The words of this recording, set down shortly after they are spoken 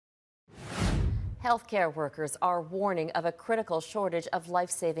Healthcare workers are warning of a critical shortage of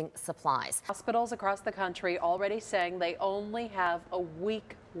life-saving supplies. Hospitals across the country already saying they only have a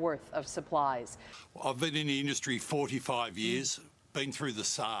week worth of supplies. I've been in the industry 45 years, been through the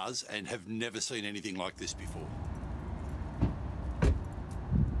SARS and have never seen anything like this before.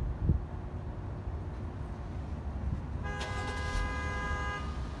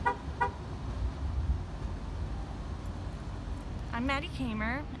 I'm Maddie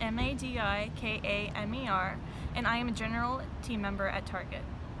Kamer, MADI-KAMER, and I am a general team member at Target.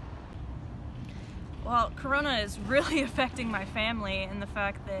 Well, Corona is really affecting my family in the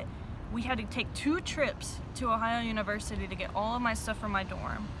fact that we had to take 2 trips to Ohio University to get all of my stuff from my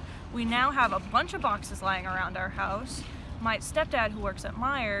dorm. We now have a bunch of boxes lying around our house. My stepdad, who works at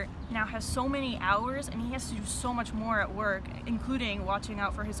Meijer, now has so many hours and he has to do so much more at work, including watching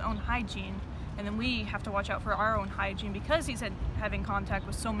out for his own hygiene. And then we have to watch out for our own hygiene because he's having contact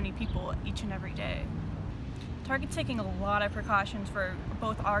with so many people each and every day. Target's taking a lot of precautions for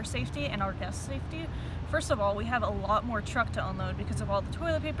both our safety and our guests' safety. First of all, we have a lot more truck to unload because of all the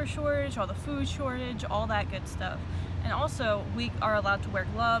toilet paper shortage, all the food shortage, all that good stuff. And also, we are allowed to wear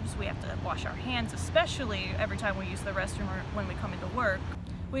gloves. We have to wash our hands, especially every time we use the restroom or when we come into work.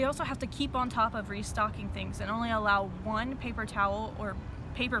 We also have to keep on top of restocking things and only allow 1 paper towel or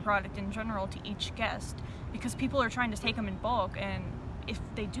paper product in general to each guest because people are trying to take them in bulk, and if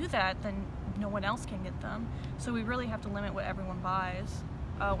they do that then no one else can get them, so we really have to limit what everyone buys.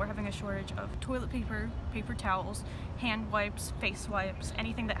 We're having a shortage of toilet paper, paper towels, hand wipes, face wipes,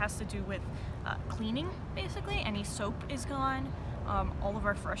 anything that has to do with cleaning basically. Any soap is gone. All of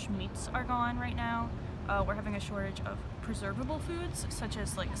our fresh meats are gone right now. We're having a shortage of preservable foods such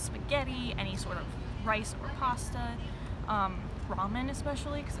as like spaghetti, any sort of rice or pasta, ramen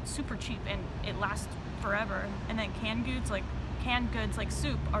especially because it's super cheap and it lasts forever, and then canned goods like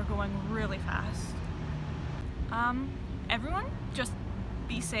soup are going really fast. Everyone just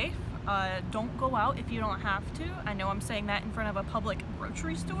be safe. Don't go out if you don't have to. I know I'm saying that in front of a public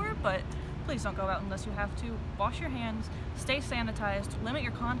grocery store, but please don't go out unless you have to. Wash your hands, stay sanitized, limit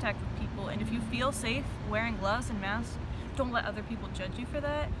your contact with people, and if you feel safe wearing gloves and masks, don't let other people judge you for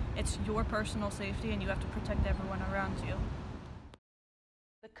that. It's your personal safety and you have to protect everyone around you.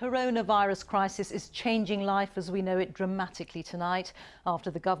 The coronavirus crisis is changing life as we know it dramatically tonight after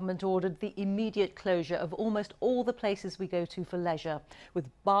the government ordered the immediate closure of almost all the places we go to for leisure, with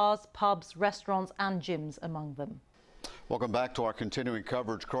bars, pubs, restaurants and gyms among them. Welcome back to our continuing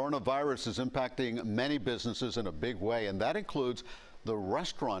coverage. Coronavirus is impacting many businesses in a big way, and that includes the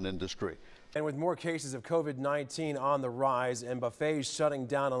restaurant industry. And with more cases of COVID-19 on the rise and buffets shutting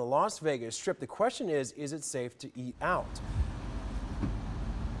down on the Las Vegas Strip, the question is it safe to eat out?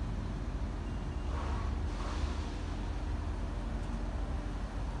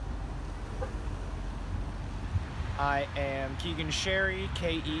 I am Keegan Sherry,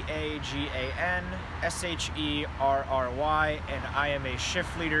 Keagan-Sherry, and I am a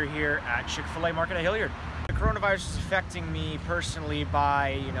shift leader here at Chick-fil-A Market at Hilliard. The coronavirus is affecting me personally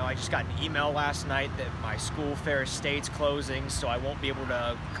by, I just got an email last night that my school Ferris State's closing, so I won't be able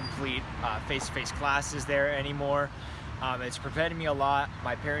to complete face-to-face classes there anymore. It's preventing me a lot.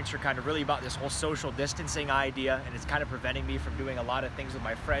 My parents are kind of really about this whole social distancing idea, and it's kind of preventing me from doing a lot of things with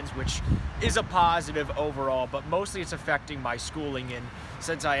my friends, which is a positive overall, but mostly it's affecting my schooling. And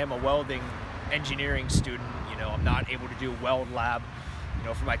since I am a welding engineering student, I'm not able to do weld lab,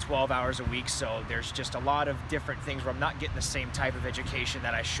 for my 12 hours a week. So there's just a lot of different things where I'm not getting the same type of education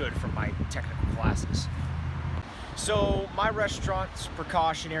that I should from my technical classes. So my restaurant's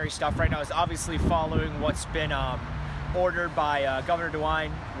precautionary stuff right now is obviously following what's been ordered by Governor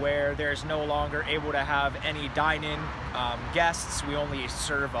DeWine, where there's no longer able to have any dine-in guests. We only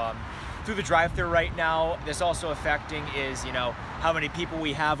serve through the drive-thru right now. This also affecting is, how many people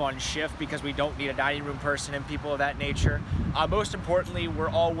we have on shift because we don't need a dining room person and people of that nature. Most importantly, we're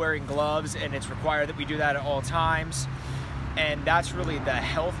all wearing gloves, and it's required that we do that at all times. And that's really the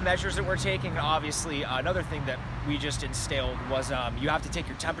health measures that we're taking. Obviously, another thing that we just instilled was you have to take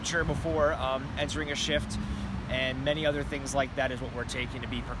your temperature before entering a shift, and many other things like that is what we're taking to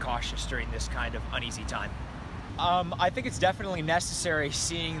be precautious during this kind of uneasy time. I think it's definitely necessary,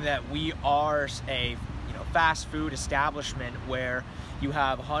 seeing that we are a fast food establishment where you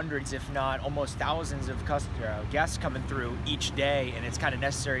have hundreds, if not almost thousands of guests coming through each day, and it's kind of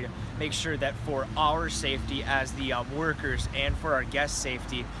necessary to make sure that for our safety as the workers and for our guests'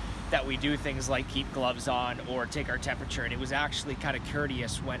 safety, that we do things like keep gloves on or take our temperature. And it was actually kind of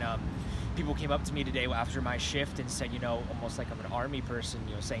courteous when people came up to me today after my shift and said, almost like I'm an army person,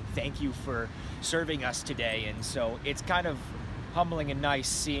 saying thank you for serving us today. And so it's kind of humbling and nice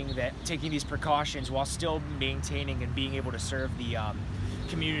seeing that taking these precautions while still maintaining and being able to serve the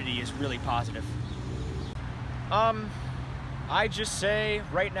community is really positive. I just say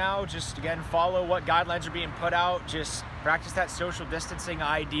right now, just again, follow what guidelines are being put out, just practice that social distancing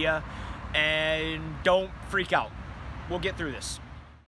idea and don't freak out. We'll get through this.